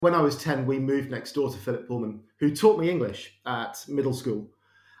When I was 10, we moved next door to Philip Pullman, who taught me English at middle school.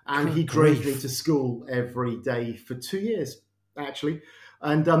 And he drove me to school every day for 2 years, actually.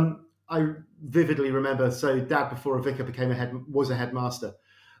 And I vividly remember, so Dad, before a vicar, was a headmaster.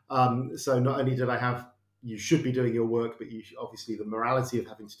 So not only did I have, you should be doing your work, but obviously the morality of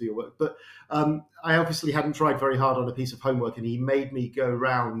having to do your work. But I obviously hadn't tried very hard on a piece of homework, and he made me go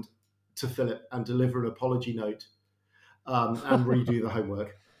round to Philip and deliver an apology note and redo the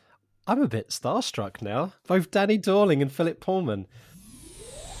homework. I'm a bit starstruck now. Both Danny Dorling and Philip Pullman.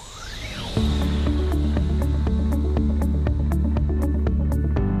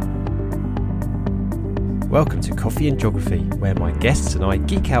 Welcome to Coffee and Geography, where my guests and I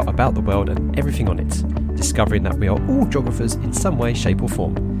geek out about the world and everything on it, discovering that we are all geographers in some way, shape or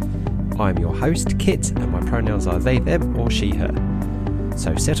form. I'm your host, Kit, and my pronouns are they, them or she, her.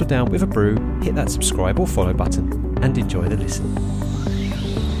 So settle down with a brew, hit that subscribe or follow button, and enjoy the listen.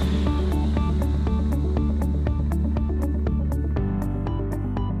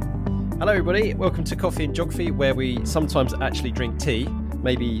 Hello everybody, welcome to Coffee and Geography, where we sometimes actually drink tea,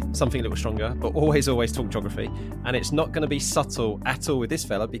 maybe something a little stronger, but always talk geography. And it's not going to be subtle at all with this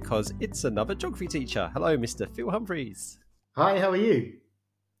fella because it's another geography teacher. Hello, Mr. Phil Humphreys. Hi, how are you?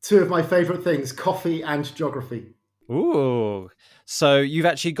 Two of my favourite things, coffee and geography. Ooh, so you've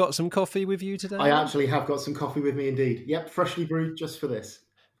actually got some coffee with you today? I actually have got some coffee with me indeed. Yep, freshly brewed just for this.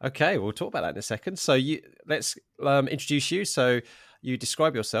 Okay, we'll talk about that in a second. So let's introduce you. So you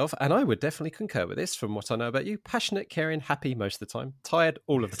describe yourself, and I would definitely concur with this from what I know about you. Passionate, caring, happy most of the time, tired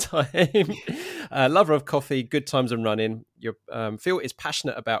all of the time, lover of coffee, good times and running. Phil is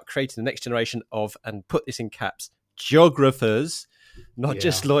passionate about creating the next generation of, and put this in caps, geographers, not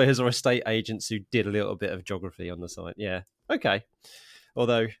just lawyers or estate agents who did a little bit of geography on the side. Yeah, okay.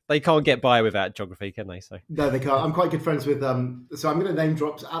 Although they can't get by without geography, can they? So no, they can't. I'm quite good friends with so I'm going to name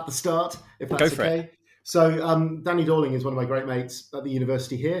drops at the start, if that's Go for okay. it. So Danny Dorling is one of my great mates at the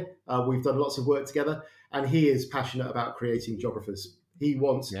university here. We've done lots of work together, and he is passionate about creating geographers. He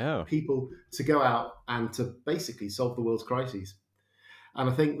wants people to go out and to basically solve the world's crises. And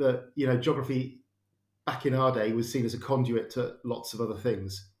I think that, geography back in our day was seen as a conduit to lots of other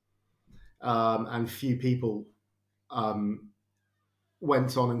things. And few people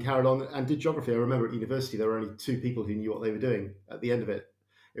went on and carried on and did geography. I remember at university, there were only two people who knew what they were doing at the end of it.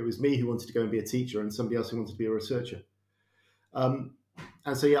 It was me who wanted to go and be a teacher and somebody else who wanted to be a researcher. And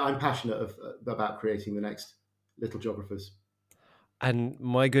so, I'm passionate about creating the next little geographers. And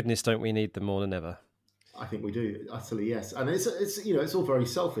my goodness, don't we need them more than ever? I think we do, utterly, yes. And it's all very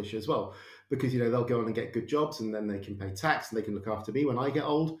selfish as well, because, they'll go on and get good jobs and then they can pay tax and they can look after me when I get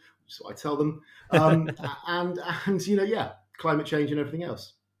old, which is what I tell them. And climate change and everything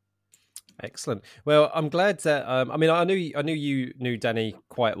else. Excellent. Well, I'm glad that. I knew you knew Danny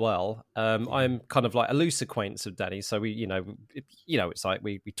quite well. I'm kind of like a loose acquaintance of Danny, so we, it's like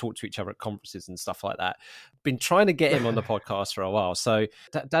we talk to each other at conferences and stuff like that. Been trying to get him on the podcast for a while. So,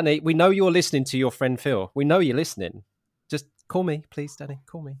 Danny, we know you're listening to your friend Phil. We know you're listening. Just call me, please, Danny.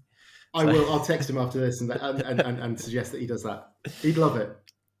 Call me. I will. I'll text him after this and suggest that he does that. He'd love it.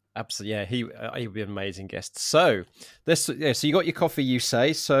 Absolutely, yeah. He would be an amazing guest. So so you got your coffee, you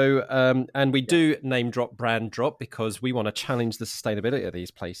say. So, and we do name drop, brand drop, because we want to challenge the sustainability of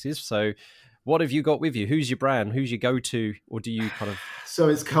these places. So, what have you got with you? Who's your brand? Who's your go-to? Or do you kind of? So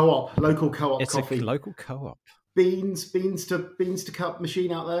it's co-op, local co-op it's coffee. It's a local co-op. Beans to cup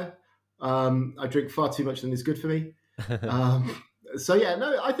machine out there. I drink far too much than is good for me. I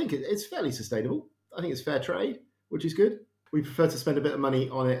think it's fairly sustainable. I think it's fair trade, which is good. We prefer to spend a bit of money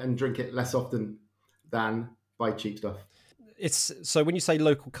on it and drink it less often than buy cheap stuff. So when you say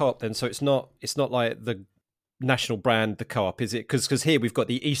local co-op, then it's not like the national brand, the co-op, is it? Because here we've got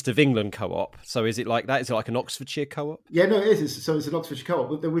the East of England co-op. So is it like that? Is it like an Oxfordshire co-op? Yeah, no, it is. So it's an Oxfordshire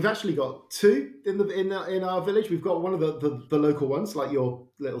co-op. We've actually got two in our village. We've got one of the local ones, like your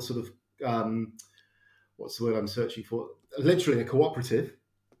little sort of what's the word I'm searching for? Literally a cooperative.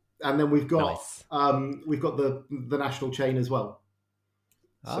 And then we've got the national chain as well.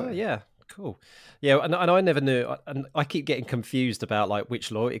 So. Oh yeah, cool. Yeah, and I never knew, and I keep getting confused about like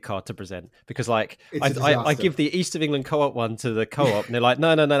which loyalty card to present, because like I give the East of England co-op one to the co-op, and they're like,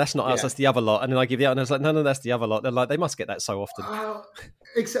 no, that's not us, that's the other lot. And then I give the other, and I was like, no, that's the other lot. They're like, they must get that so often.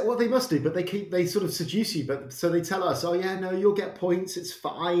 Except what they must do, but they sort of seduce you. But so they tell us, oh yeah, no, you'll get points. It's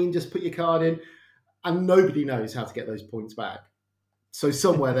fine. Just put your card in, and nobody knows how to get those points back. So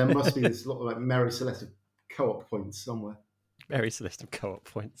somewhere there must be this lot of like Mary Celeste co-op points somewhere. Mary Celeste co-op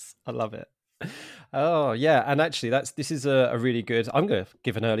points. I love it. Oh yeah, and actually this is a really good. I'm going to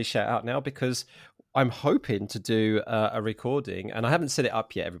give an early shout out now, because I'm hoping to do a recording, and I haven't set it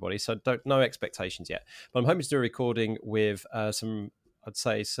up yet, everybody. So don't no expectations yet. But I'm hoping to do a recording with some, I'd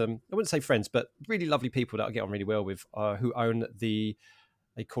say some, I wouldn't say friends, but really lovely people that I get on really well with, who own they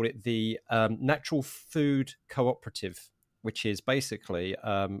call it the Natural Food Cooperative, which is basically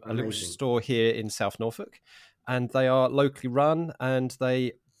a little Amazing. store here in South Norfolk, and they are locally run and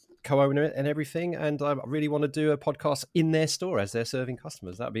they co-own it and everything. And I really want to do a podcast in their store as they're serving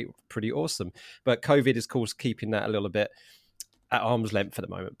customers. That'd be pretty awesome. But COVID is, of course, keeping that a little bit at arm's length at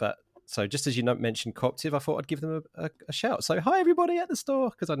the moment. But so just as you mentioned Cooperative, I thought I'd give them a shout. So hi everybody at the store,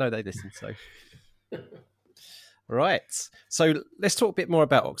 because I know they listen. So right. So let's talk a bit more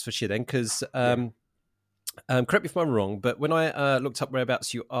about Oxfordshire then, because correct me if I'm wrong, but when I looked up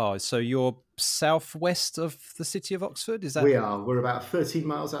whereabouts you are, so you're southwest of the city of Oxford, is that? We are. We're about 13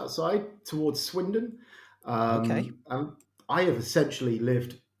 miles outside towards Swindon. Okay. And I have essentially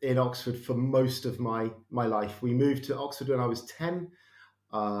lived in Oxford for most of my life. We moved to Oxford when I was 10.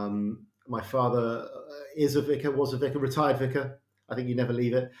 My father is a vicar, was a vicar, retired vicar. I think you never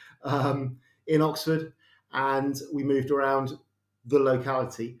leave it, in Oxford. And we moved around the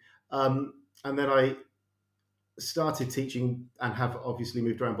locality. And then I started teaching and have obviously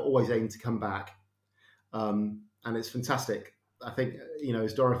moved around, but always aimed to come back. And it's fantastic. I think,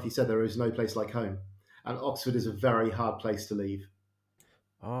 as Dorothy said, there is no place like home. And Oxford is a very hard place to leave.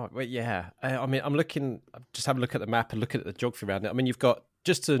 Oh, well, yeah. I mean, just have a look at the map and look at the geography around it. I mean, you've got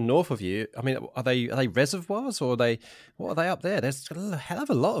just to the north of you. I mean, are they reservoirs, or what are they up there? There's a hell of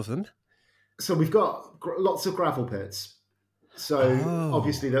a lot of them. So we've got lots of gravel pits. So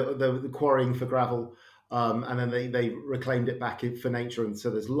obviously the quarrying for gravel, and then they reclaimed it back for nature. And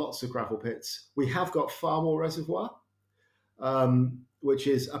so there's lots of gravel pits. We have got Farmore Reservoir, which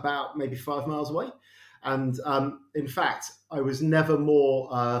is about maybe 5 miles away. And in fact, I was never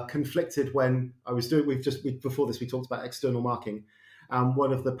more conflicted when I was doing. Before this we talked about external marking, and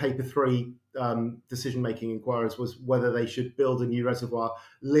one of the paper 3 decision-making inquiries was whether they should build a new reservoir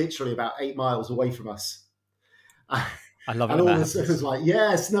literally about 8 miles away from us. I love it. And all this stuff was like,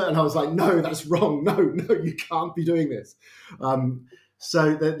 yes, no, and I was like, no, that's wrong. No, you can't be doing this.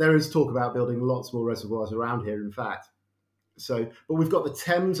 So there is talk about building lots more reservoirs around here. In fact, but we've got the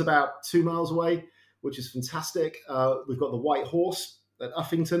Thames about 2 miles away, which is fantastic. We've got the White Horse at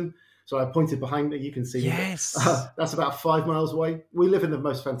Uffington. So I pointed behind me. You can see. Yes, that's about 5 miles away. We live in the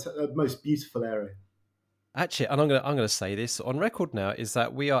most beautiful area. Actually, and I'm gonna say this on record now, is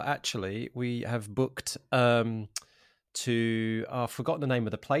that we have booked to I've forgotten the name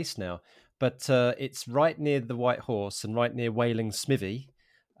of the place now, but it's right near the White Horse and right near Wailing Smithy,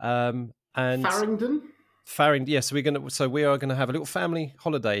 and Farringdon. Yeah, so we are gonna have a little family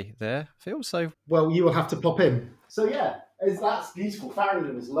holiday there, Phil. So you will have to pop in. So yeah, that's beautiful.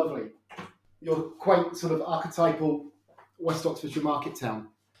 Farringdon is lovely. Your quaint sort of archetypal West Oxfordshire market town.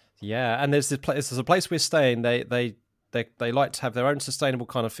 Yeah, and there's a place we're staying. They like to have their own sustainable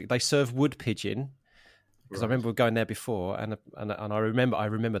kind of. They serve wood pigeon, because I remember going there before, and I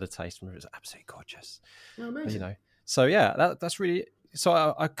remember the taste, and it was absolutely gorgeous. Oh, amazing. So yeah, that's really.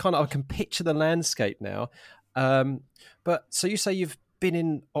 So I can picture the landscape now. But so you say you've been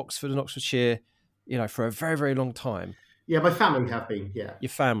in Oxford and Oxfordshire, for a very, very long time. Yeah, my family have been. Yeah, your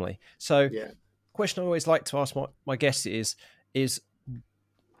family. So, yeah. Question I always like to ask my guests is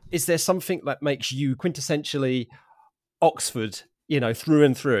there something that makes you quintessentially Oxford, through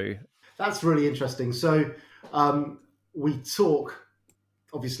and through? That's really interesting. So we talk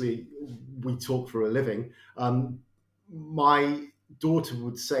for a living. My daughter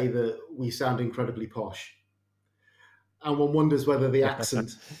would say that we sound incredibly posh. And one wonders whether the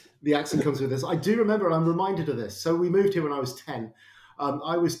accent comes with this. I do remember, and I'm reminded of this. So we moved here when I was 10.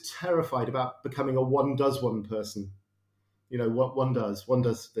 I was terrified about becoming a one does one person. What one does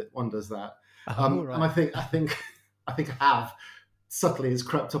that. Right. And I think I have. Subtly, it's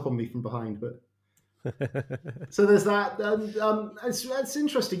crept up on me from behind, but so there's that. And it's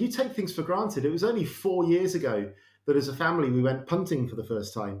interesting. You take things for granted. It was only 4 years ago that, as a family, we went punting for the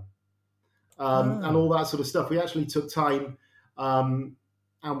first time, and all that sort of stuff. We actually took time, and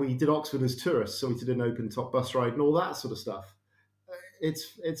we did Oxford as tourists. So we did an open top bus ride and all that sort of stuff.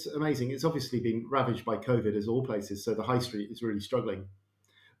 It's amazing. It's obviously been ravaged by COVID, as all places. So the high street is really struggling,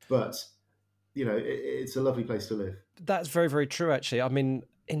 but it's a lovely place to live. That's very, very true, actually. I mean,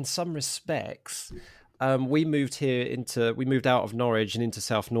 in some respects, we moved out of Norwich and into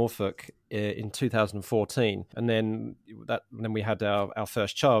South Norfolk in 2014, and then we had our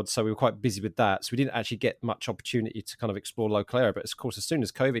first child, so we were quite busy with that. So we didn't actually get much opportunity to kind of explore local area. But of course, as soon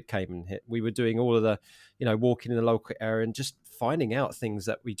as COVID came and hit, we were doing all of the, walking in the local area and just finding out things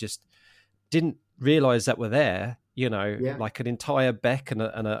that we just didn't realize that were there, Yeah. like an entire beck and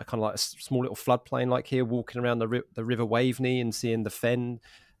a kind of like a small little floodplain like here, walking around the River Waveney and seeing the fen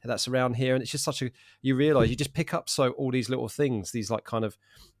that's around here. And it's just you realize you just pick up all these little things, these like kind of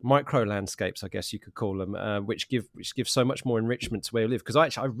micro landscapes, I guess you could call them, which give so much more enrichment to where you live.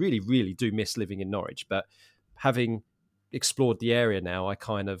 Because I really, really do miss living in Norwich, but having explored the area now, I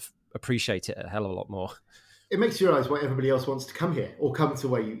kind of appreciate it a hell of a lot more. It makes you realise why everybody else wants to come here or come to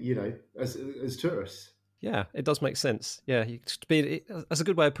where as tourists. Yeah, it does make sense. Yeah, that's a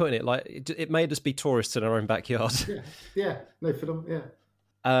good way of putting it. Like it made us be tourists in our own backyard. Yeah. No, for them. Yeah.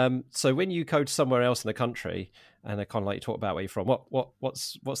 So when you go to somewhere else in the country, and they kind of like you talk about where you're from,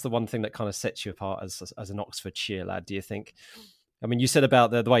 what's the one thing that kind of sets you apart as an Oxfordshire lad? Do you think? I mean, you said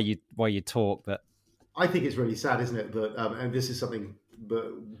about the way you talk, but I think it's really sad, isn't it? That and this is something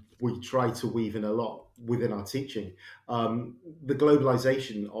that we try to weave in a lot within our teaching. The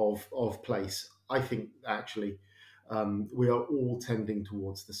globalization of place. I think actually we are all tending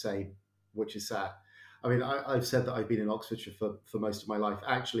towards the same, which is sad. I mean, I've said that I've been in Oxfordshire for most of my life.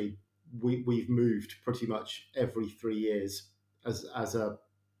 Actually, we've moved pretty much every 3 years as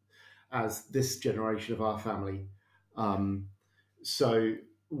this generation of our family. So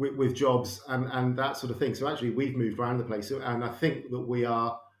with jobs and that sort of thing. So actually, we've moved around the place, and I think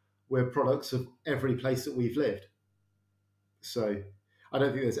that we're products of every place that we've lived. So I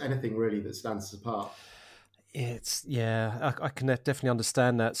don't think there's anything really that stands us apart. I can definitely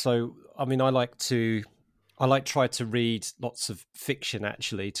understand that. So I mean, try to read lots of fiction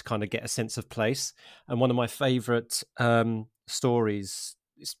actually to kind of get a sense of place. And one of my favourite stories,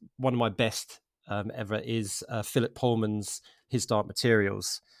 it's one of my best ever, is Philip Pullman's His Dark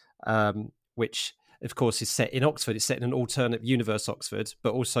Materials, which of course is set in Oxford. It's set in an alternate universe Oxford,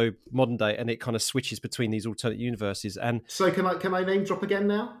 but also modern day, and it kind of switches between these alternate universes. And so can I name drop again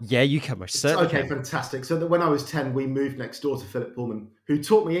now? Yeah, you can most certainly. Okay, fantastic. So when I was 10, we moved next door to Philip Pullman, who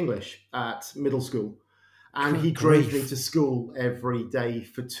taught me English at middle school. And he drove me to school every day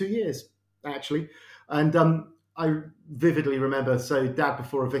for 2 years, actually. And I vividly remember, so Dad,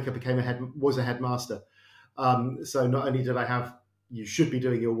 before a vicar, was a headmaster. So not only did I have, you should be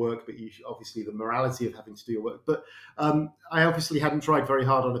doing your work, but obviously the morality of having to do your work. But I obviously hadn't tried very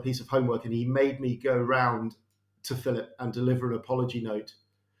hard on a piece of homework, and he made me go round to Philip and deliver an apology note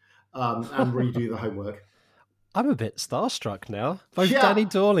and redo the homework. I'm a bit starstruck now. Both Danny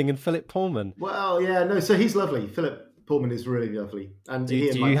Dorling and Philip Pullman. Well, yeah, no, so he's lovely. Philip Pullman is really lovely. And do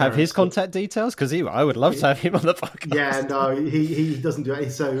you have his contact details? Because I would love to have him on the podcast. Yeah, no, he doesn't do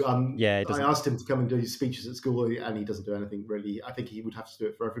it. So I asked him to come and do speeches at school, and he doesn't do anything really. I think he would have to do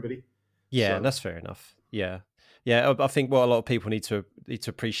it for everybody. Yeah, so. That's fair enough. Yeah, I think what a lot of people need to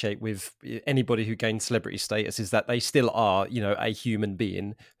appreciate with anybody who gains celebrity status is that they still are, a human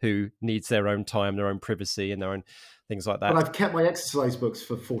being who needs their own time, their own privacy, and their own things like that. But I've kept my exercise books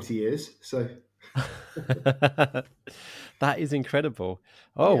for 40 years, so that is incredible.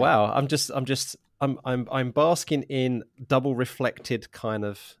 Oh yeah. Wow, I'm basking in double reflected kind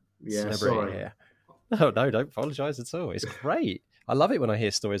of celebrity here. No, don't apologize at all. It's great. I love it when I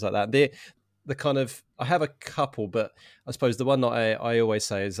hear stories like that. The kind of, I have a couple, but I suppose the one that I always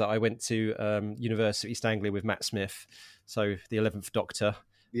say is that I went to University of East Anglia with Matt Smith, so the 11th Doctor.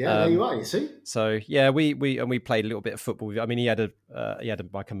 Yeah, there you are. You see. So yeah, we played a little bit of football. I mean, he had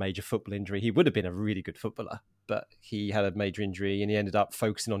a major football injury. He would have been a really good footballer, but he had a major injury, and he ended up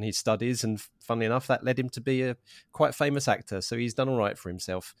focusing on his studies. And funnily enough, that led him to be a quite famous actor. So he's done all right for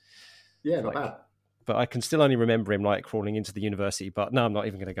himself. Yeah, not bad. But I can still only remember him like crawling into the university. But no, I'm not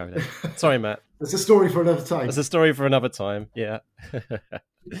even going to go there. Sorry, Matt. It's a story for another time. It's a story for another time. Yeah.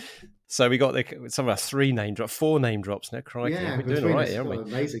 So we got some of our 4 name drops now. Crikey, yeah, we're doing all right, aren't we?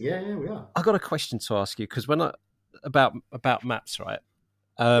 Amazing. Yeah, we are. I got a question to ask you because about maps, right?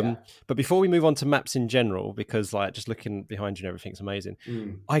 But before we move on to maps in general, because like just looking behind you and everything's amazing.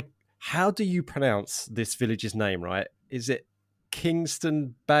 How do you pronounce this village's name? Right? Is it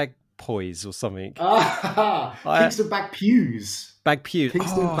Kingston Bagpoys or something? Kingston Bagpews. Bagpews.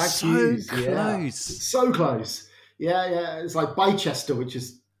 Kingston Bagpews. So close. Yeah. So close. Yeah. It's like Bicester, which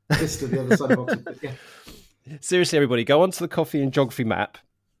is just to the other side of Oxford. Yeah. Seriously, everybody, go onto the Coffee and Geography map.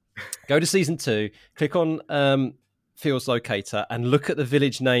 Go to season 2. Click on Fields Locator and look at the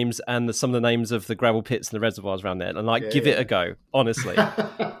village names and some of the names of the gravel pits and the reservoirs around there, and give it a go. Honestly,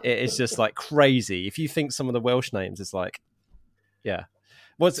 it's just like crazy. If you think some of the Welsh names, it's like, yeah.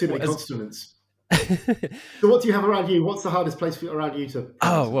 Too many consonants. So what do you have around you? What's the hardest place around you to pronounce?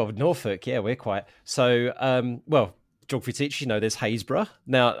 Oh, well, Norfolk. Yeah, we're quite. So, geography teacher, there's Haysborough.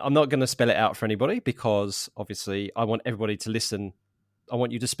 Now, I'm not going to spell it out for anybody because obviously I want everybody to listen I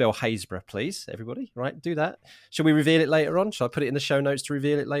want you to spell Haysborough, please, everybody. Right, do that. Shall we reveal it later on? Shall I put it in the show notes to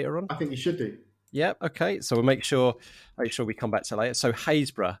reveal it later on? I think you should do. Yeah. Okay. So we'll make sure we come back to it later. So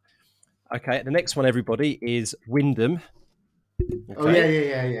Haysborough. Okay. The next one, everybody, is Wyndham. Okay.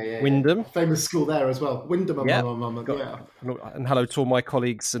 Oh yeah. Wyndham. Famous school there as well. Wyndham, Yeah. yeah. And hello to all my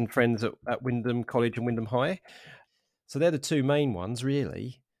colleagues and friends at Wyndham College and Wyndham High. So they're the two main ones,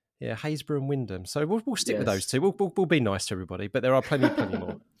 really. Yeah, Haysborough and Wyndham. So we'll stick with those two. We'll be nice to everybody, but there are plenty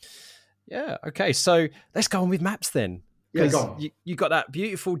more. Yeah. Okay. So let's go on with maps then. Because you got that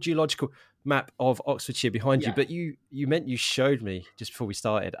beautiful geological map of Oxfordshire behind you, but you showed me just before we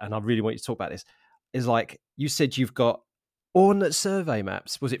started, and I really want you to talk about this. Is like you said you've got ordnance survey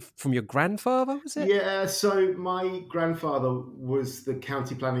maps. Was it from your grandfather? Was it? Yeah. So my grandfather was the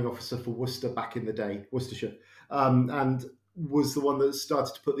county planning officer for Worcester back in the day, Worcestershire, and was the one that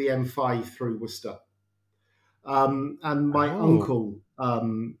started to put the M5 through Worcester. And my uncle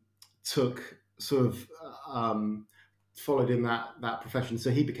took sort of followed in that profession,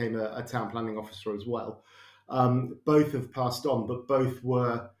 so he became a town planning officer as well. Both have passed on, but both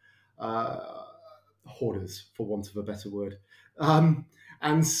were hoarders, for want of a better word.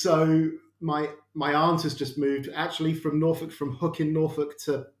 And so my aunt has just moved actually from Norfolk, from Hook in Norfolk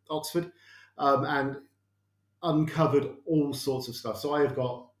to Oxford, and uncovered all sorts of stuff. So I have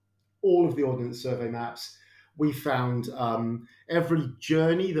got all of the Ordnance Survey maps. We found every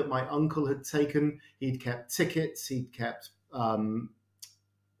journey that my uncle had taken. He'd kept tickets, he'd kept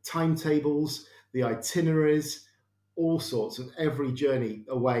timetables, the itineraries, all sorts of every journey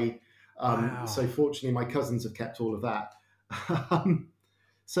away. Wow. So fortunately, my cousins have kept all of that.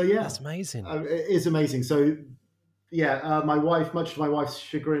 So yeah, that's amazing. It is amazing. So yeah, my wife, much to my wife's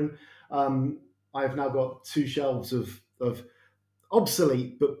chagrin, I have now got 2 shelves of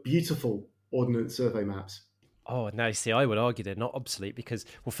obsolete but beautiful Ordnance Survey maps. Oh, no, see, I would argue they're not obsolete because,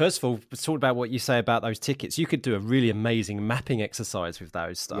 well, first of all, talk about what you say about those tickets. You could do a really amazing mapping exercise with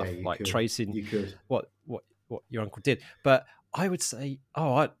those stuff, tracing what your uncle did. But I would say,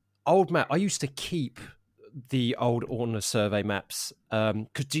 old map. I used to keep the old Ordnance Survey maps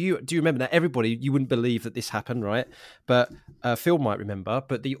because do you remember that? Everybody, you wouldn't believe that this happened, right? But Phil might remember.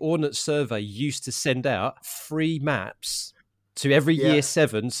 But the Ordnance Survey used to send out free maps to every year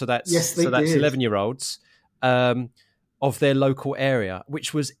 7, so that's 11-year-olds. Of their local area,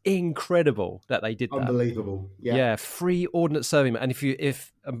 which was incredible that they did that. Unbelievable. Yeah, free Ordnance Survey map. And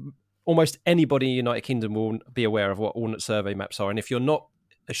if almost anybody in the United Kingdom will be aware of what Ordnance Survey maps are, and if you're not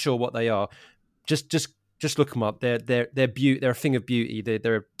sure what they are, just look them up. They're a thing of beauty.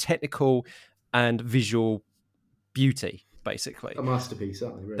 They're a technical and visual beauty, basically. A masterpiece,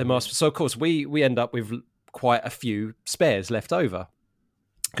 aren't they? Really? The masterpiece. So of course we end up with quite a few spares left over.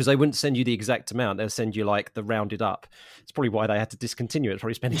 Because they wouldn't send you the exact amount, they'll send you like the rounded up. It's probably why they had to discontinue it. It's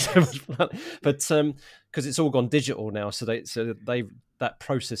probably spending so much money, but because it's all gone digital now, so that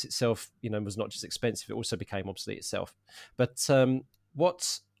process itself, was not just expensive; it also became obsolete itself. But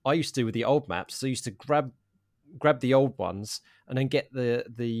what I used to do with the old maps, I used to grab the old ones and then get the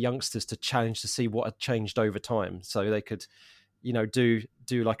youngsters to challenge to see what had changed over time, so they could, do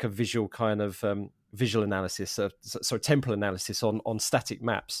like a visual kind of visual analysis, so temporal analysis on static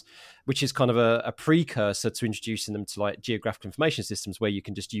maps, which is kind of a precursor to introducing them to like geographical information systems where you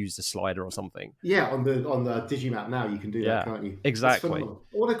can just use the slider or something. Yeah, on the Digimap now you can do that, can't you? Exactly.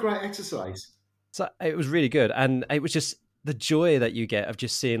 What a great exercise. So it was really good, and it was just the joy that you get of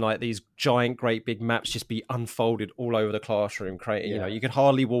just seeing like these giant, great big maps just be unfolded all over the classroom, creating. You could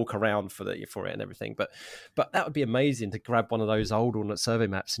hardly walk around for it and everything. But that would be amazing to grab one of those old Ordnance Survey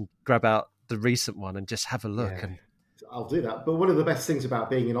maps and grab out the recent one and just have a look. Yeah, I'll do that. But one of the best things about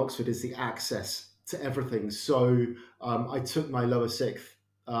being in Oxford is the access to everything. So I took my lower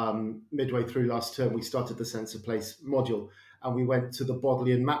 6th midway through last term. We started the Sense of Place module, and we went to the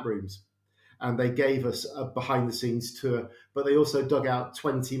Bodleian map rooms. And they gave us a behind-the-scenes tour, but they also dug out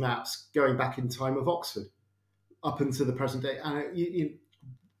 20 maps going back in time of Oxford, up into the present day. And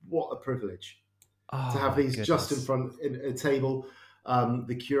what a privilege to have these just in front in a table.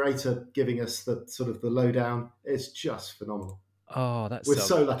 The curator giving us the sort of the lowdown. It's just phenomenal. We're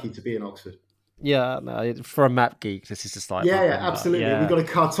so lucky to be in Oxford. Yeah, no, for a map geek, this is just like absolutely. We've got a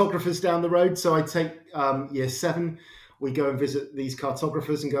cartographers down the road, so I take year 7. We go and visit these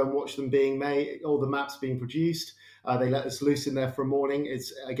cartographers and go and watch them being made, all the maps being produced. They let us loose in there for a morning.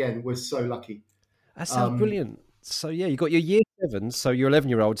 We're so lucky. That sounds brilliant. So yeah, you got your year 7, so your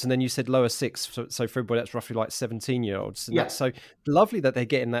 11-year-olds, and then you said lower 6. So for everybody, that's roughly like 17-year-olds. And that's so lovely that they're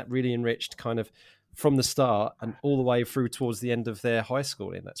getting that really enriched kind of from the start and all the way through towards the end of their high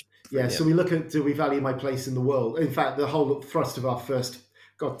schooling. That's brilliant. Yeah, so we look at, do we value my place in the world? In fact, the whole thrust of our first,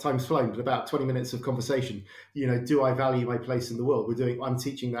 God, time's flown, but about 20 minutes of conversation, do I value my place in the world? I'm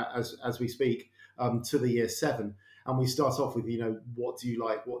teaching that as we speak to the year 7. And we start off with, what do you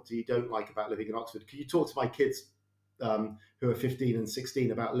like? What do you don't like about living in Oxford? Can you talk to my kids who are 15 and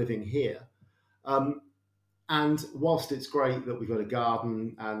 16 about living here? And whilst it's great that we've got a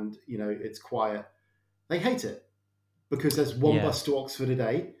garden and, it's quiet, they hate it because there's one bus to Oxford a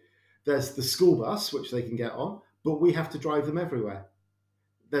day. There's the school bus, which they can get on, but we have to drive them everywhere.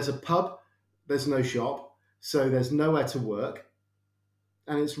 There's a pub, there's no shop, so there's nowhere to work.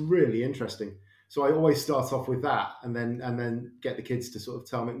 And it's really interesting. So I always start off with that and then get the kids to sort of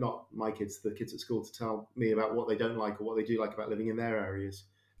tell me, not my kids, the kids at school, to tell me about what they don't like or what they do like about living in their areas.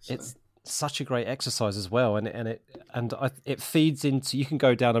 So. It's such a great exercise as well, and it feeds into, you can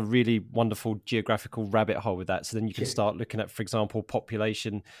go down a really wonderful geographical rabbit hole with that. So then you can start looking at, for example,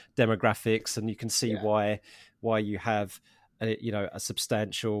 population demographics, and you can see why you have a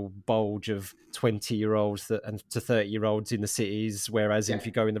substantial bulge of 20-year-olds and to 30-year-olds in the cities, whereas if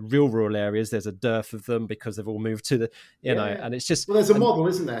you go in the real rural areas, there's a dearth of them because they've all moved to the and it's just, well, there's a model,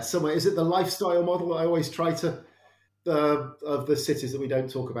 isn't there, somewhere? Is it the lifestyle model? I always try to of the cities that we don't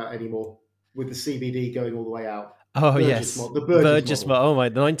talk about anymore, with the CBD going all the way out. Oh, Burgess yes. model, the Burgess model. Oh, my,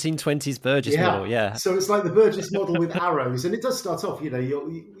 the 1920s Burgess model, yeah. So it's like the Burgess model with arrows. And it does start off, you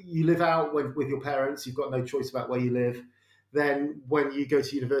live out with your parents. You've got no choice about where you live. Then when you go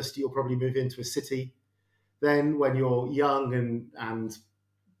to university, you'll probably move into a city. Then when you're young and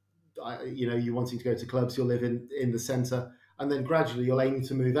you're wanting to go to clubs, you'll live in the centre. And then gradually you'll aim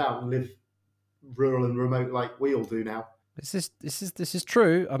to move out and live rural and remote like we all do now. This is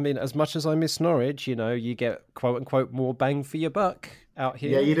true. I mean, as much as I miss Norwich, you get quote unquote more bang for your buck out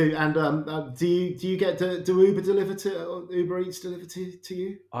here. Yeah, you do. And do you get do Uber Eats delivered to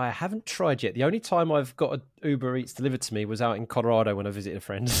you? I haven't tried yet. The only time I've got an Uber Eats delivered to me was out in Colorado when I visited a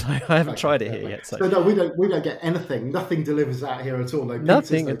friend. So I haven't tried it here yet. So no, we don't get anything. Nothing delivers out here at all. No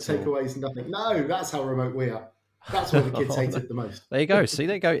nothing pizzas, no takeaways, nothing. No, that's how remote we are. That's why the kids hate it the most. There you go. See,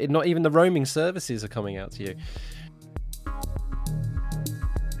 there you go. Not even the roaming services are coming out to you.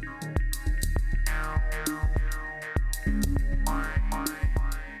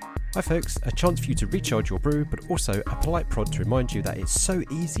 Hi folks, a chance for you to recharge your brew, but also a polite prod to remind you that it's so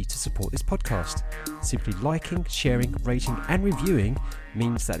easy to support this podcast. Simply liking, sharing, rating and reviewing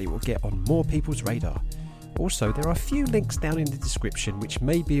means that it will get on more people's radar. Also, there are a few links down in the description which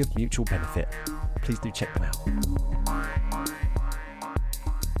may be of mutual benefit. Please do check them out.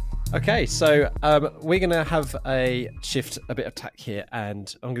 Okay, so we're going to have a bit of tack here,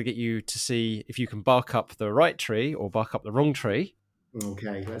 and I'm going to get you to see if you can bark up the right tree or bark up the wrong tree.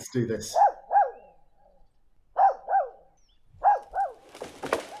 Okay, let's do this.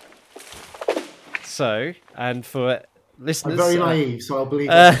 So, and for listeners, I'm very naive, so I'll believe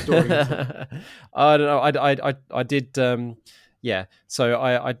the story. I don't know. I did. Yeah, so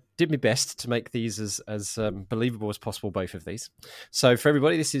I did my best to make these as believable as possible, both of these. So for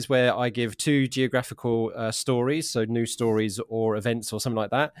everybody, this is where I give 2 geographical stories, so news stories or events or something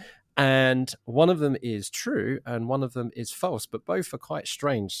like that. And one of them is true and one of them is false, but both are quite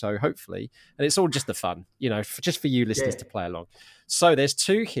strange. So hopefully, and it's all just the fun, just for you listeners to play along. So there's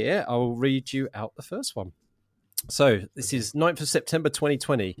 2 here. I'll read you out the first one. So this is 9th of September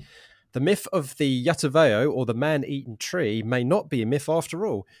 2020. The myth of the Yataveo, or the man-eaten tree, may not be a myth after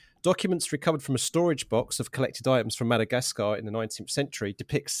all. Documents recovered from a storage box of collected items from Madagascar in the 19th century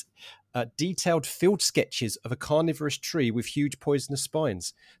depicts detailed field sketches of a carnivorous tree with huge poisonous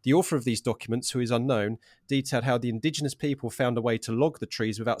spines. The author of these documents, who is unknown, detailed how the indigenous people found a way to log the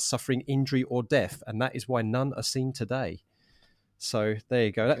trees without suffering injury or death, and that is why none are seen today. So there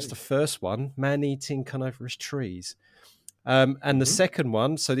you go. That's the first one, man-eating carnivorous trees. And the second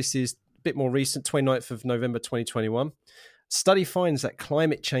one, so this is a bit more recent, 29th of November 2021. Study finds that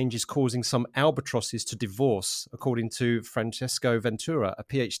climate change is causing some albatrosses to divorce, according to Francesco Ventura, a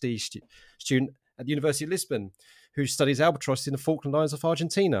PhD student at the University of Lisbon, who studies albatross in the Falkland Islands of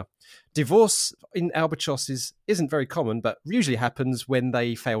Argentina. Divorce in albatrosses isn't very common, but usually happens when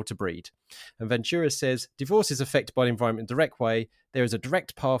they fail to breed. And Ventura says, divorce is affected by the environment in a direct way. There is a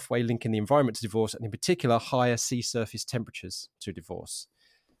direct pathway linking the environment to divorce, and in particular, higher sea surface temperatures to divorce.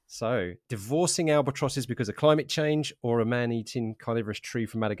 So, divorcing albatrosses because of climate change or a man-eating carnivorous tree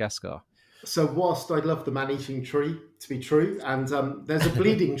from Madagascar? So whilst I'd love the man-eating tree to be true, and there's a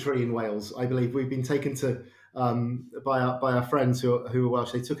bleeding tree in Wales, I believe. We've been taken to by our friends who are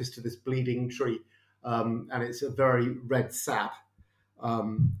Welsh. They took us to this bleeding tree, and it's a very red sap.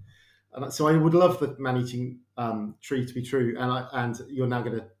 And so I would love the man-eating tree to be true, and you're now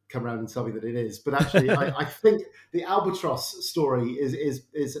going to come around and tell me that it is. But actually, I think the albatross story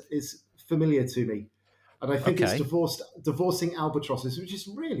is familiar to me, and I think it's Okay. divorcing albatrosses, which is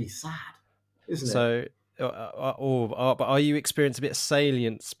really sad, isn't it? So, but are you experiencing a bit of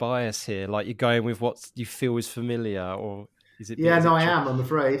salience bias here? Like you're going with what you feel is familiar, or Yeah, is no, it? I am. I'm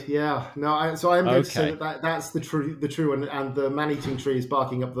afraid. Yeah, no. So I am going to say Okay. that's the true, and the man-eating tree is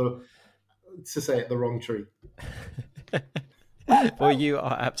barking up to say it, the wrong tree. Well, you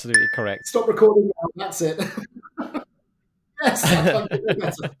are absolutely correct. Stop recording now. That's it. Yes, I can't get any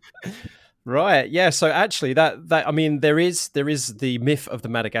better. Right. Yeah. So actually, that I mean, there is the myth of the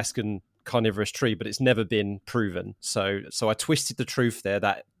Madagascan carnivorous tree, but it's never been proven. So I twisted the truth there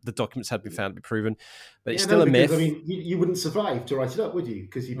that the documents had been found to be proven, but it's Yeah, still no, a because I myth. mean, you wouldn't survive to write it up, would you?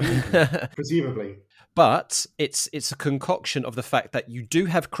 Because you'd be eaten, presumably. But it's a concoction of the fact that you do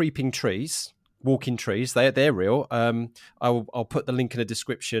have creeping trees, walking trees. They're real. I'll put the link in the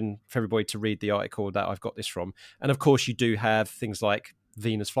description for everybody to read the article that I've got this from. And of course, you do have things like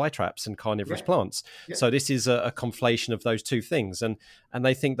Venus flytraps and carnivorous Yeah, plants. yeah, So this is a conflation of those two things, and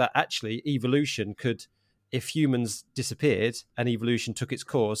they think that actually evolution could. If humans disappeared and evolution took its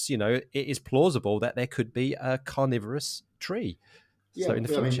course, it is plausible that there could be a carnivorous tree. So yeah. in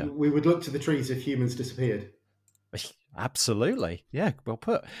the I future. mean, we would look to the trees if humans disappeared. Absolutely. Yeah, well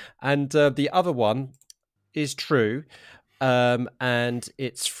put. And the other one is true. And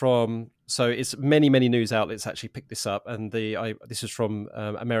it's from, so it's many news outlets actually picked this up. And this is from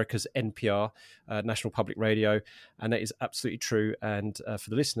America's NPR, National Public Radio. And that is absolutely true. And for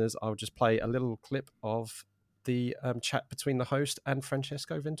the listeners, I'll just play a little clip of the chat between the host and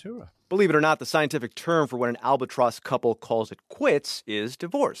Francesco Ventura. Believe it or not, the scientific term for when an albatross couple calls it quits is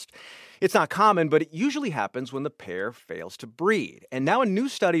divorced. It's not common, but it usually happens when the pair fails to breed. And now a new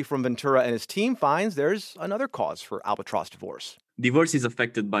study from Ventura and his team finds there's another cause for albatross divorce. Divorce is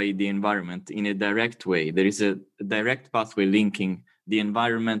affected by the environment in a direct way. There is a direct pathway linking the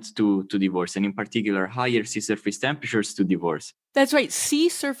environment to divorce, and in particular, higher sea surface temperatures to divorce. That's right, sea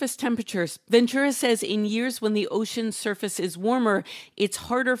surface temperatures. Ventura says in years when the ocean surface is warmer, it's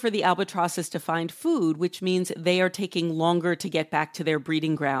harder for the albatrosses to find food, which means they are taking longer to get back to their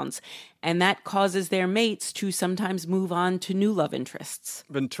breeding grounds. And that causes their mates to sometimes move on to new love interests.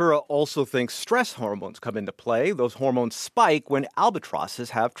 Ventura also thinks stress hormones come into play. Those hormones spike when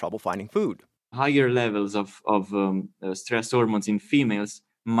albatrosses have trouble finding food. Higher levels of stress hormones in females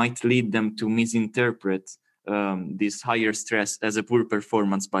might lead them to misinterpret this higher stress as a poor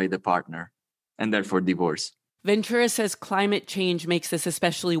performance by the partner, and therefore divorce. Ventura says climate change makes this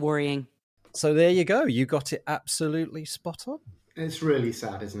especially worrying. So there you go. You got it absolutely spot on. It's really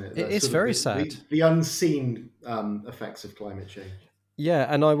sad, isn't it? It's very sad. The unseen effects of climate change. Yeah,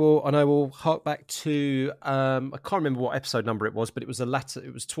 and I will hark back to I can't remember what episode number it was, but it was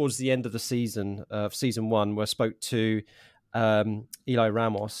it was towards the end of the season of season 1, where I spoke to Eli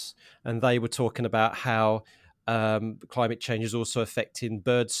Ramos, and they were talking about how climate change is also affecting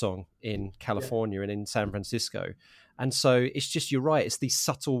birdsong in California and in San Francisco. And so it's just, you're right, it's these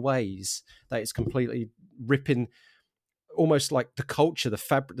subtle ways that it's completely ripping almost like the culture, the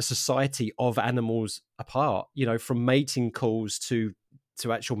fabric, the society of animals apart, from mating calls to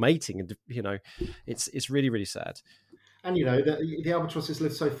actual mating. And, it's really, really sad. And, the albatrosses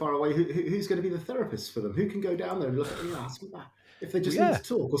live so far away. Who's going to be the therapist for them? Who can go down there and look at them and ask them that? If they just need to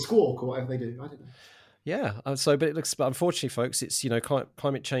talk or squawk or whatever they do. I don't know. Yeah. But unfortunately, folks, it's,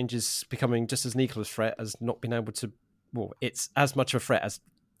 climate change is becoming just as an equal threat as not being able to, it's as much of a threat as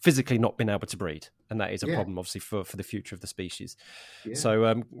physically not being able to breed. And that is a problem, obviously, for the future of the species. Yeah.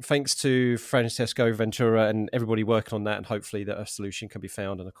 So thanks to Francesco Ventura and everybody working on that, and hopefully that a solution can be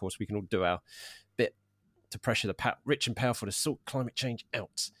found. And of course, we can all do our bit to pressure the rich and powerful to sort climate change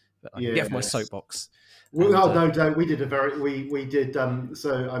out. But I can get off my soapbox. Well, no, don't. We did we did.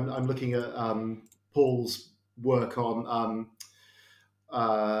 So I'm looking at Paul's work on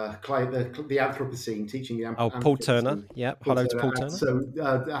the Anthropocene, teaching the Anthropocene. Paul Turner. Yeah, hello to Paul Turner. So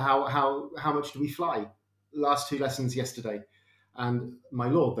how much do we fly? Last 2 lessons yesterday, and my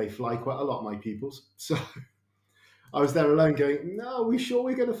lord, they fly quite a lot, my pupils. So I was there alone, going, "No, are we sure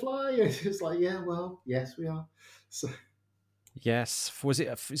we're going to fly?" It's like, "Yeah, well, yes, we are." So. Yes, was it?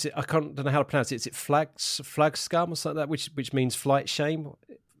 I don't know how to pronounce it. Is it flag scum or something like that, which means flight shame?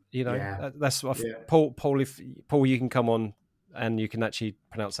 That's what Paul. Paul, you can come on and you can actually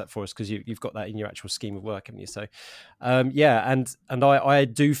pronounce that for us, because you've got that in your actual scheme of work, haven't you? So, and I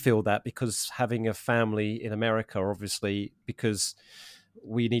do feel that, because having a family in America, obviously, because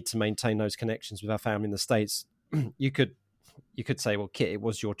we need to maintain those connections with our family in the States. You could you could say, well, Kit, it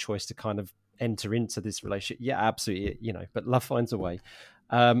was your choice to kind of enter into this relationship. Yeah, absolutely. But love finds a way.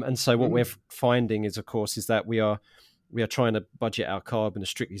 And so what we're finding is, of course, is that we are trying to budget our carbon as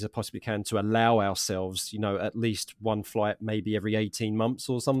strictly as I possibly can to allow ourselves, at least one flight, maybe every 18 months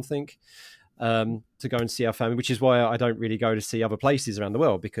or something, to go and see our family, which is why I don't really go to see other places around the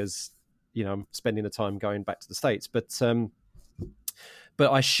world, because, I'm spending the time going back to the States.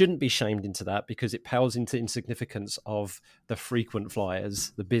 But I shouldn't be shamed into that, because it pales into insignificance of the frequent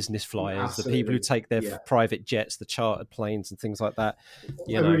flyers, the business flyers, Absolutely. the people who take their private jets, the chartered planes and things like that.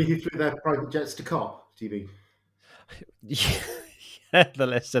 Everybody who flew their private jets to COP, do you mean? Yeah, the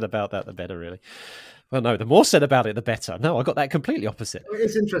less said about that, the better, really. Well, no, the more said about it, the better. No, I got that completely opposite.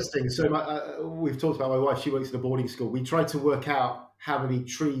 It's interesting. So we've talked about my wife. She works in a boarding school. We tried to work out how many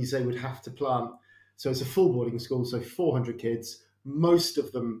trees they would have to plant. So it's a full boarding school, so 400 kids. Most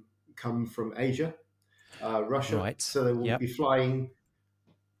of them come from Asia, Russia. Right. So they will be flying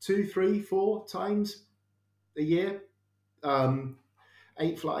 2, 3, 4 times a year,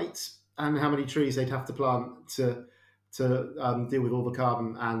 8 flights, and how many trees they'd have to plant to deal with all the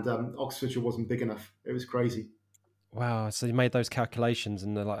carbon. And Oxfordshire wasn't big enough. It was crazy. Wow. So you made those calculations,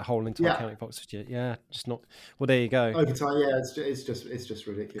 and the whole entire county of Oxfordshire. Yeah, just not. Well, there you go. Over time, yeah, it's just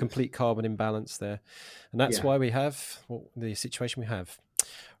ridiculous. Complete carbon imbalance there, and that's why we have the situation we have.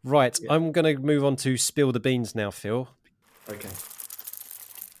 Right. Yeah. I'm going to move on to spill the beans now, Phil. Okay.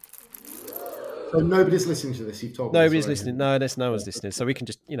 So nobody's listening to this. You've told me. Nobody's listening. No, no one's listening. So we can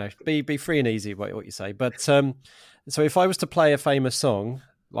just, be free and easy about what you say. But so if I was to play a famous song,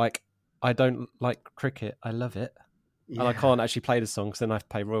 like, I don't like cricket, I love it, and I can't actually play the song because then I have to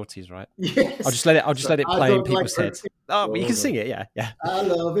pay royalties, right? Yes. I'll just let it play in people's heads. Oh, but you can sing it, yeah. I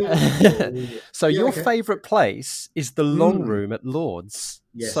love it. So your favourite place is the Long Room at Lord's.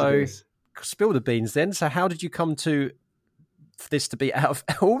 Yes, so it is. Spill the beans then. So how did you come to this to be, out of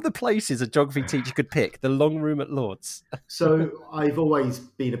all the places a geography teacher could pick, the Long Room at Lord's? So I've always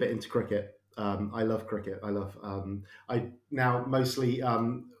been a bit into cricket. I love cricket. I now mostly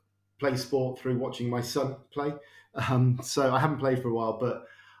play sport through watching my son play. So I haven't played for a while, but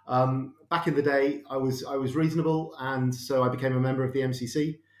back in the day I was reasonable, and so I became a member of the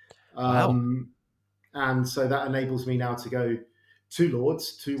MCC. Wow. And so that enables me now to go to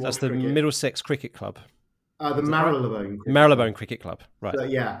Lord's to watch cricket. That's the Middlesex Cricket Club. The Marylebone. Marylebone Cricket Club, right?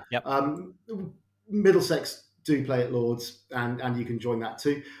 Yeah. Yep. Middlesex do play at Lord's, and you can join that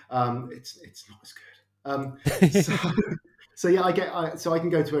too. It's not as good. So yeah, I can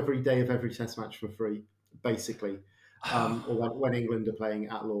go to every day of every Test match for free, basically, or when England are playing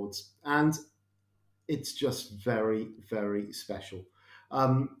at Lord's, and it's just very, very special.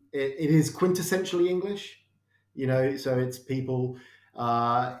 It is quintessentially English, so it's people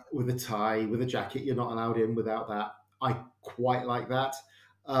with a tie, with a jacket. You're not allowed in without that. I quite like that.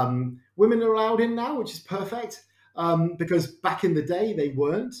 Women are allowed in now, which is perfect, because back in the day they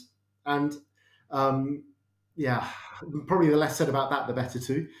weren't. And probably the less said about that, the better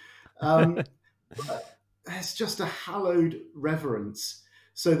too. It's just a hallowed reverence.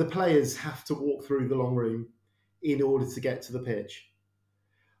 So the players have to walk through the long room in order to get to the pitch.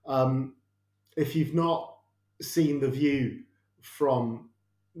 If you've not seen the view from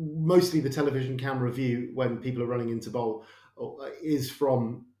mostly the television camera view when people are running into bowl, is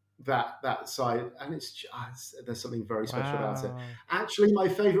from that side, and it's there's something very special about it. Actually, my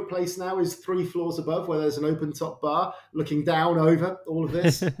favourite place now is 3 floors above, where there's an open top bar looking down over all of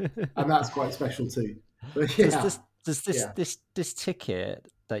this, and that's quite special too. But, does this ticket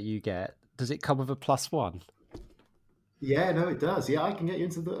that you get, does it come with a +1? Yeah, no, it does. Yeah, I can get you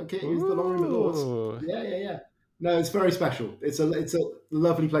into the long room at Lord's. Yeah. No, it's very special. It's a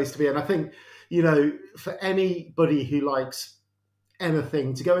lovely place to be, and I think for anybody who likes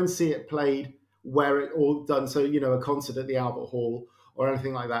anything, to go and see it played where it all done. So a concert at the Albert Hall or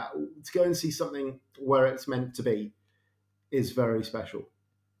anything like that. To go and see something where it's meant to be is very special.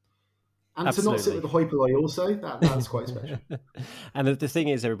 And Absolutely. To not sit with the hoi polloi also, that's quite special. And the thing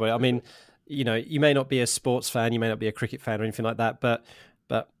is, everybody, I mean, you may not be a sports fan, you may not be a cricket fan or anything like that, but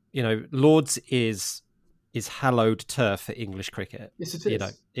Lord's is hallowed turf for English cricket. Yes, it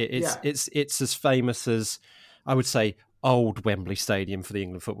is. It's as famous as, I would say, old Wembley Stadium for the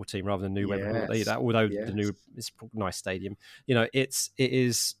England football team rather than new Wembley. Although the new is a nice stadium, it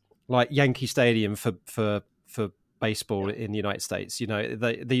is like Yankee Stadium for baseball in the United States.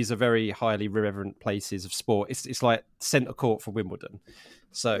 These are very highly reverent places of sport. It's like centre court for Wimbledon.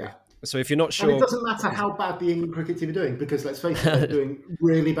 So if you're not sure, and it doesn't matter how bad the England cricket team are doing, because let's face it, they're doing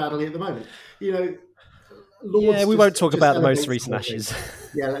really badly at the moment. We won't talk about the most recent Ashes.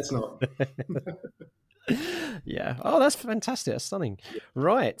 Yeah, let's not. Yeah. Oh, that's fantastic. That's stunning.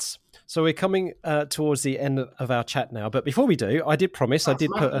 Right. So we're coming towards the end of our chat now. But before we do, I did promise, I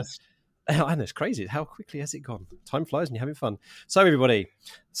did put a... And it's crazy. How quickly has it gone? Time flies and you're having fun. So everybody,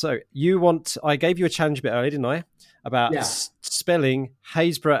 I gave you a challenge a bit earlier, didn't I? About spelling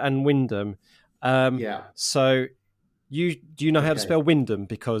Haysborough and Wyndham. So do you know how to spell Wyndham?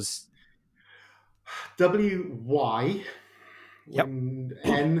 Because W-Y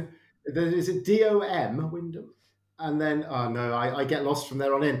N, is it D-O-M, Wyndham? And then, I get lost from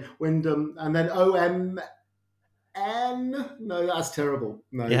there on in. Wyndham, and then O-M-N? No, that's terrible.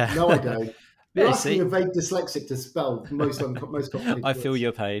 No, I don't. You're asking a vague dyslexic to spell most complicated I feel words.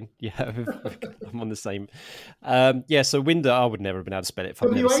 your pain. Yeah, I'm on the same. So Wyndham, I would never have been able to spell it if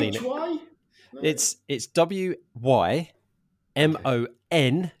I'd never seen it. W-H-Y? No. It's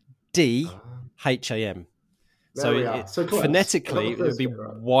W-Y-M-O-N-D-H-A-M. So phonetically, it would be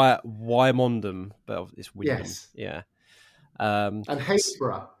Wymondham, but it's Wyndham. Yes. Yeah. And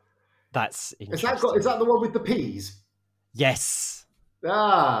Haysborough. That's interesting. Is that the one with the P's? Yes. So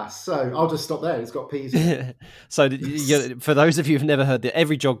I'll just stop there. It's got P's. So for those of you who've never heard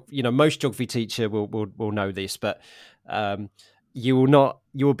that, most geography teacher will know this, but you will not.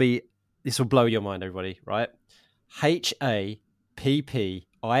 You will be. This will blow your mind, everybody. Right? Happpisburgh.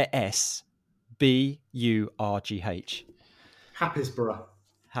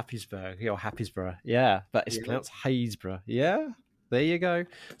 Happisburgh. Yeah, but it's pronounced Haysborough. Yeah. There you go.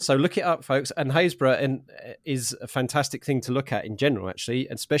 So look it up, folks. And Haysborough is a fantastic thing to look at in general, actually,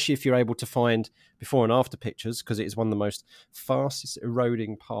 especially if you're able to find before and after pictures, because it is one of the most fastest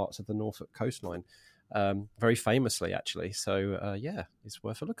eroding parts of the Norfolk coastline, very famously, actually. So, it's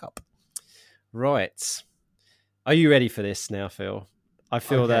worth a look up. Right. Are you ready for this now, Phil? I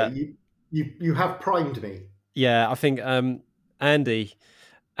feel that... You have primed me. Yeah, I think Andy,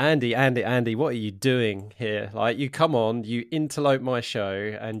 what are you doing here? Like, you come on, you interlope my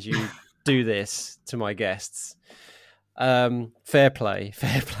show, and you do this to my guests. Fair play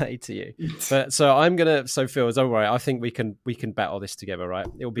to you. But so Phil, don't worry. I think we can battle this together, right?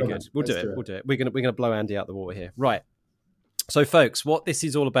 It'll be good. We'll do it. We're gonna blow Andy out the water here, right? So, folks, what this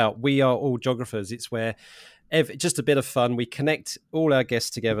is all about, we are all geographers. It's where just a bit of fun. We connect all our guests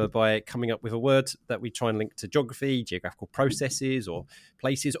together by coming up with a word that we try and link to geography, geographical processes or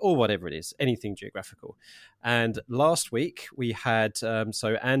places or whatever it is, anything geographical. And last week we had,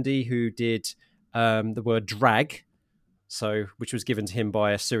 Andy, who did the word drag, which was given to him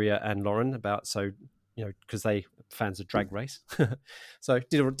by Syria and Lauren because they fans of Drag Race. So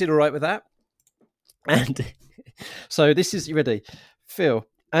did all right with that. And so this is, you ready? Phil,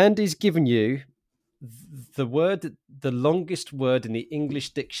 Andy's given you the longest word in the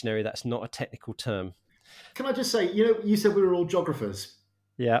English dictionary that's not a technical term. Can I just say, you said we were all geographers.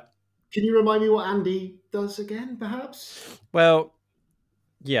 Yeah. Can you remind me what Andy does again, perhaps? Well,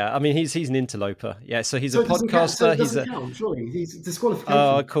 yeah. I mean, he's an interloper. Yeah. So he's a podcaster. He's disqualification.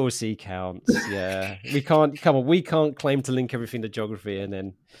 Oh, of course he counts. Yeah. We can't claim to link everything to geography and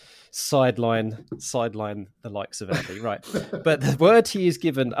then sideline the likes of Andy, right? But the word he is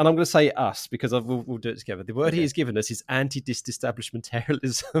given, and I'm going to say us because we'll do it together. The word he has given us is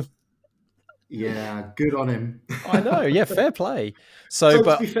anti-disestablishmentarianism. Yeah, good on him. I know. Yeah, fair play. So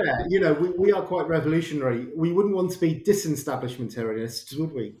to be fair, we are quite revolutionary. We wouldn't want to be disestablishmentarianists,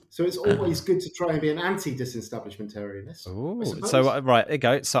 would we? So it's always good to try and be an anti-disestablishmentarianist. Oh, so right, there you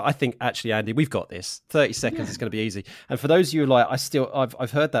go. So I think actually, Andy, we've got this. 30 seconds is going to be easy. And for those of you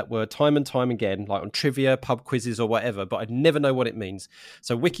I've heard that word time and time again, like on trivia, pub quizzes, or whatever, but I never know what it means.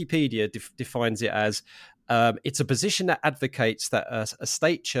 So Wikipedia defines it as. It's a position that advocates that a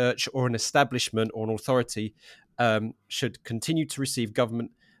state church or an establishment or an authority should continue to receive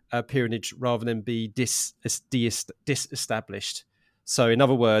government patronage rather than be disestablished. So, in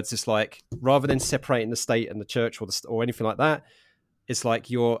other words, it's like rather than separating the state and the church or anything like that, it's like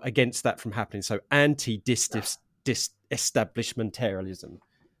you're against that from happening. So, anti-disestablishmentarianism.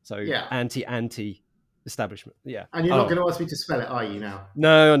 So, anti-establishment. Yeah. And you're not going to ask me to spell it, are you now?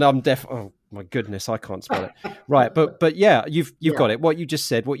 No, I'm Oh my goodness, I can't spell it. Right, but yeah, you've got it. What you just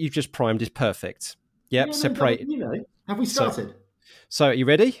said, what you've just primed is perfect. Yep, separate. Have we started? So are you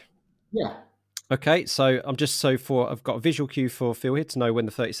ready? Yeah. Okay, so I've got a visual cue for Phil here to know when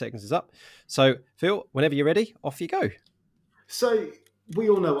the 30 seconds is up. So Phil, whenever you're ready, off you go. So we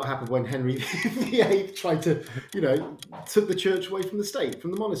all know what happened when Henry VIII tried to, took the church away from the state,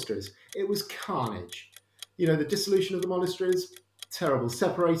 from the monasteries. It was carnage. The dissolution of the monasteries, terrible.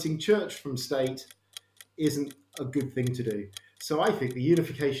 Separating church from state isn't a good thing to do. So I think the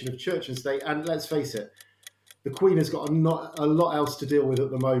unification of church and state, and let's face it, the Queen has got a lot else to deal with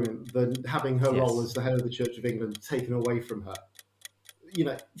at the moment than having her role as the head of the Church of England taken away from her. You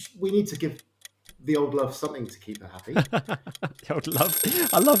know, we need to give the old love something to keep her happy. The old love.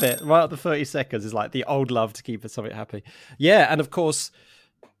 I love it. Right up the 30 seconds is like the old love to keep her something happy. Yeah, and of course,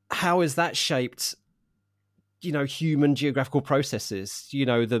 how has that shaped, human geographical processes?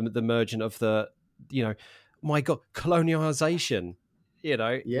 The merging of my God, colonialization,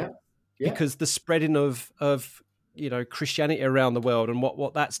 Yeah. because the spreading of Christianity around the world and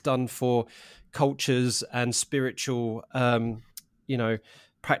what that's done for cultures and spiritual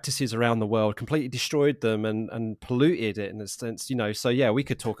practices around the world, completely destroyed them and polluted it in a sense. So yeah, we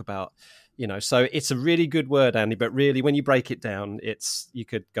could talk about so it's a really good word, Andy, but really when you break it down, you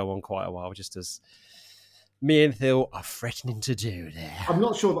could go on quite a while, just as me and Phil are threatening to do there. I'm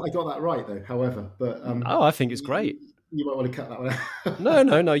not sure that I got that right though, however, but I think it's great. You might want to cut that one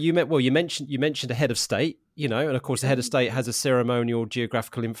out. No. You mentioned a head of state, and of course the head of state has a ceremonial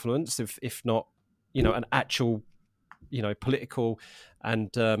geographical influence, if not, an actual, political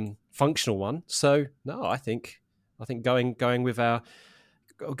and functional one. So no, I think going with our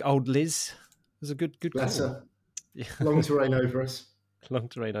old Liz was a good Bless call. her. Long to reign over us. Long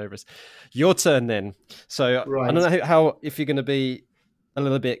to reign over us. Your turn then. So right. I don't know how if you're going to be a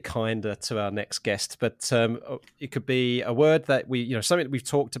little bit kinder to our next guest, but it could be a word that something that we've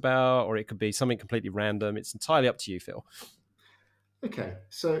talked about, or it could be something completely random. It's entirely up to you, Phil. Okay,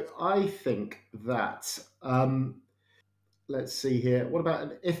 so I think that let's see here. What about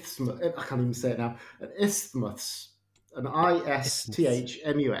an isthmus? I can't even say it now. An isthmus, an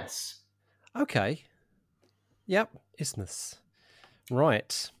isthmus. Okay. Yep, isthmus.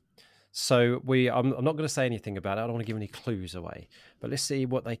 Right. So I'm not going to say anything about it. I don't want to give any clues away. But let's see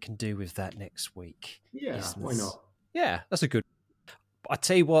what they can do with that next week. Yeah, why not? Yeah, that's a good. I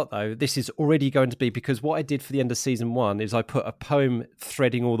tell you what, though, this is already going to be, because what I did for the end of season 1 is I put a poem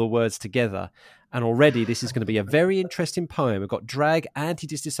threading all the words together. And already this is going to be a very interesting poem. We've got drag,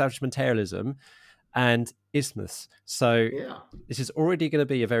 anti-disestablishmentarianism, and isthmus. So This is already going to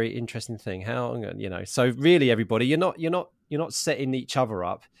be a very interesting thing. So really, everybody, you're not setting each other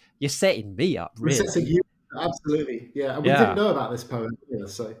up. You're setting me up, really. We're setting you, absolutely. Yeah, and we didn't know about this poem either,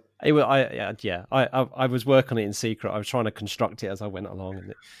 so. I was working on it in secret. I was trying to construct it as I went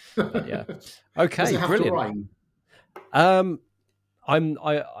along. But yeah. Okay, Does it have brilliant. To rhyme?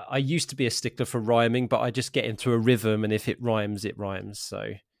 I used to be a stickler for rhyming, but I just get into a rhythm, and if it rhymes, it rhymes.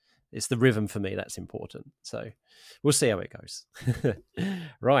 So it's the rhythm for me that's important. So we'll see how it goes.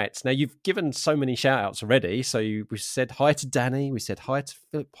 Right. Now, you've given so many shout outs already. So we said hi to Danny. We said hi to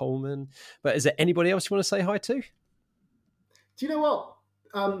Philip Pullman. But is there anybody else you want to say hi to? Do you know what?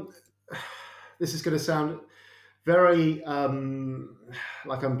 This is going to sound very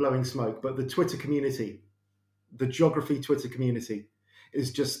like I'm blowing smoke, but the Twitter community, the geography Twitter community,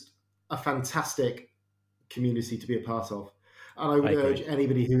 is just a fantastic community to be a part of. And I would urge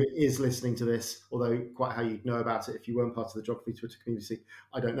anybody who is listening to this, although quite how you'd know about it if you weren't part of the geography Twitter community,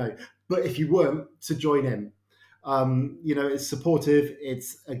 I don't know. But if you weren't, to join in. It's supportive,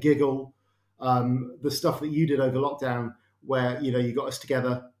 it's a giggle. The stuff that you did over lockdown, where you got us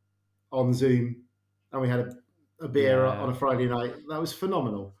together on Zoom and we had a beer on a Friday night, that was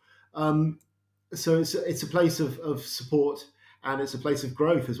phenomenal. So it's a place of support, and it's a place of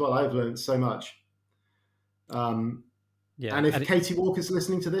growth as well. I've learned so much. And if Katie Walker's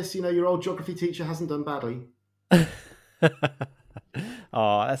listening to this, your old geography teacher hasn't done badly.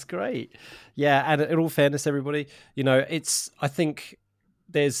 Oh, that's great. Yeah, and in all fairness, everybody, I think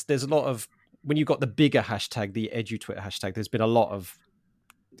there's a lot of, when you've got the bigger hashtag, the EduTwitter hashtag, there's been a lot of,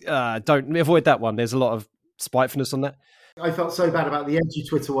 don't avoid that one. There's a lot of spitefulness on that. I felt so bad about the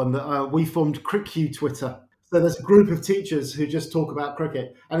EduTwitter one that we formed CricU Twitter. So there's a group of teachers who just talk about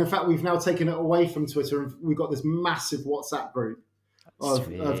cricket. And in fact, we've now taken it away from Twitter, and we've got this massive WhatsApp group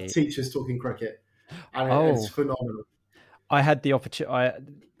of teachers talking cricket. And it's phenomenal. I had the opportunity,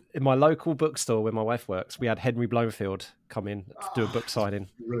 in my local bookstore where my wife works, we had Henry Blomefield come in to do a book signing.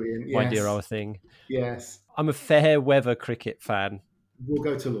 Brilliant. My dear old thing. Yes. I'm a fair weather cricket fan. We'll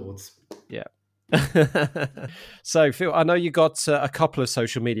go to Lord's. Yeah. So, Phil, I know you got a couple of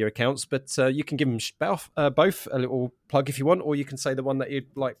social media accounts, but you can give them both a little plug if you want, or you can say the one that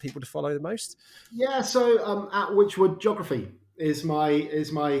you'd like people to follow the most. Yeah, so at Witchwood Geography is my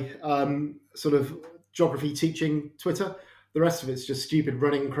sort of geography teaching Twitter. The rest of it's just stupid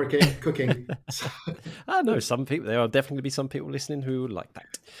running, cricket, cooking. I know some people. There are definitely going to be some people listening who would like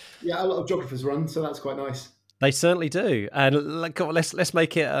that. Yeah, a lot of geographers run, so that's quite nice. They certainly do. And let's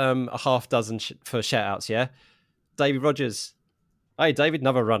make it a half dozen for shout outs, yeah? David Rogers. Hey, David,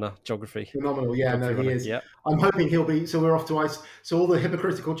 another runner, geography. Phenomenal. Yeah, no, runner. he is. Yep. I'm hoping he'll be. So we're off to Iceland. So all the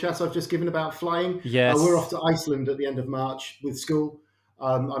hypocritical chat I've just given about flying, yes. We're off to Iceland at the end of March with school.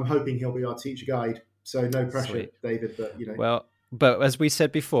 I'm hoping he'll be our teacher guide. So no pressure, Sweet. David, but Well, but as we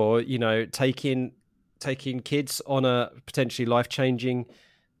said before, taking kids on a potentially life-changing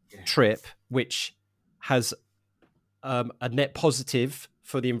trip, which has a net positive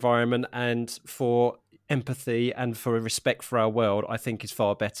for the environment and for empathy and for a respect for our world, I think is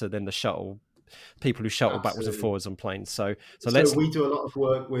far better than the shuttle. People who shuttle backwards and forwards on planes. So we do a lot of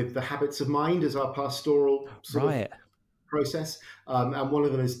work with the habits of mind as our pastoral of process, and one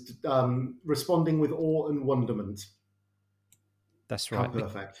of them is responding with awe and wonderment. That's right. How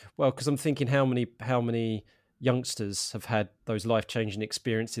perfect. Well, because I'm thinking how many youngsters have had those life-changing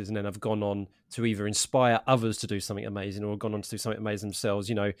experiences and then have gone on to either inspire others to do something amazing or gone on to do something amazing themselves.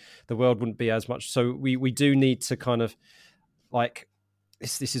 The world wouldn't be as much. So we do need to kind of like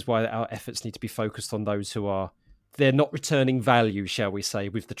this is why our efforts need to be focused on those who they're not returning value, shall we say,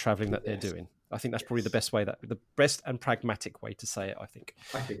 with the traveling that they're doing. I think that's probably the best and pragmatic way to say it. I think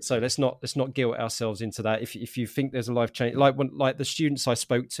so. Let's not guilt ourselves into that. If you think there's a life change, like the students I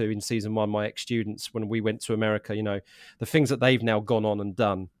spoke to in season 1, my ex-students, when we went to America, the things that they've now gone on and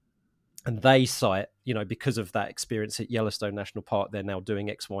done, and they cite, because of that experience at Yellowstone National Park, they're now doing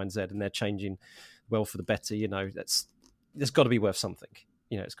X, Y, and Z, and they're changing well for the better. That's got to be worth something.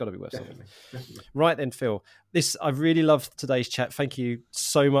 It's got to be worth something. Definitely. Right then, Phil, I've really loved today's chat. Thank you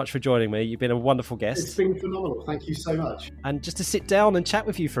so much for joining me. You've been a wonderful guest. It's been phenomenal. Thank you so much. And just to sit down and chat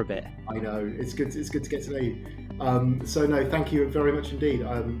with you for a bit. I know. It's good to get to know you. So no, thank you very much indeed.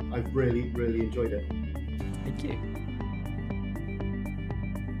 I've really, really enjoyed it. Thank you.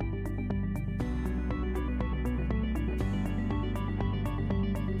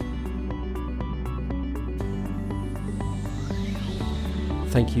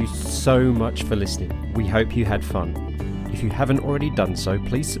 Thank you so much for listening. We hope you had fun. If you haven't already done so,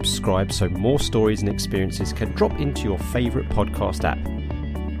 please subscribe so more stories and experiences can drop into your favourite podcast app.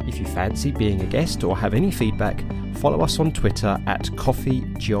 If you fancy being a guest or have any feedback, follow us on Twitter at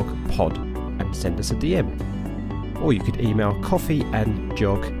CoffeeJogPod and send us a DM. Or you could email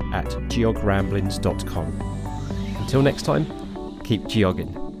coffeeandjog@geogramblings.com. Until next time, keep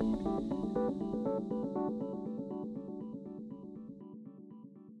geogging.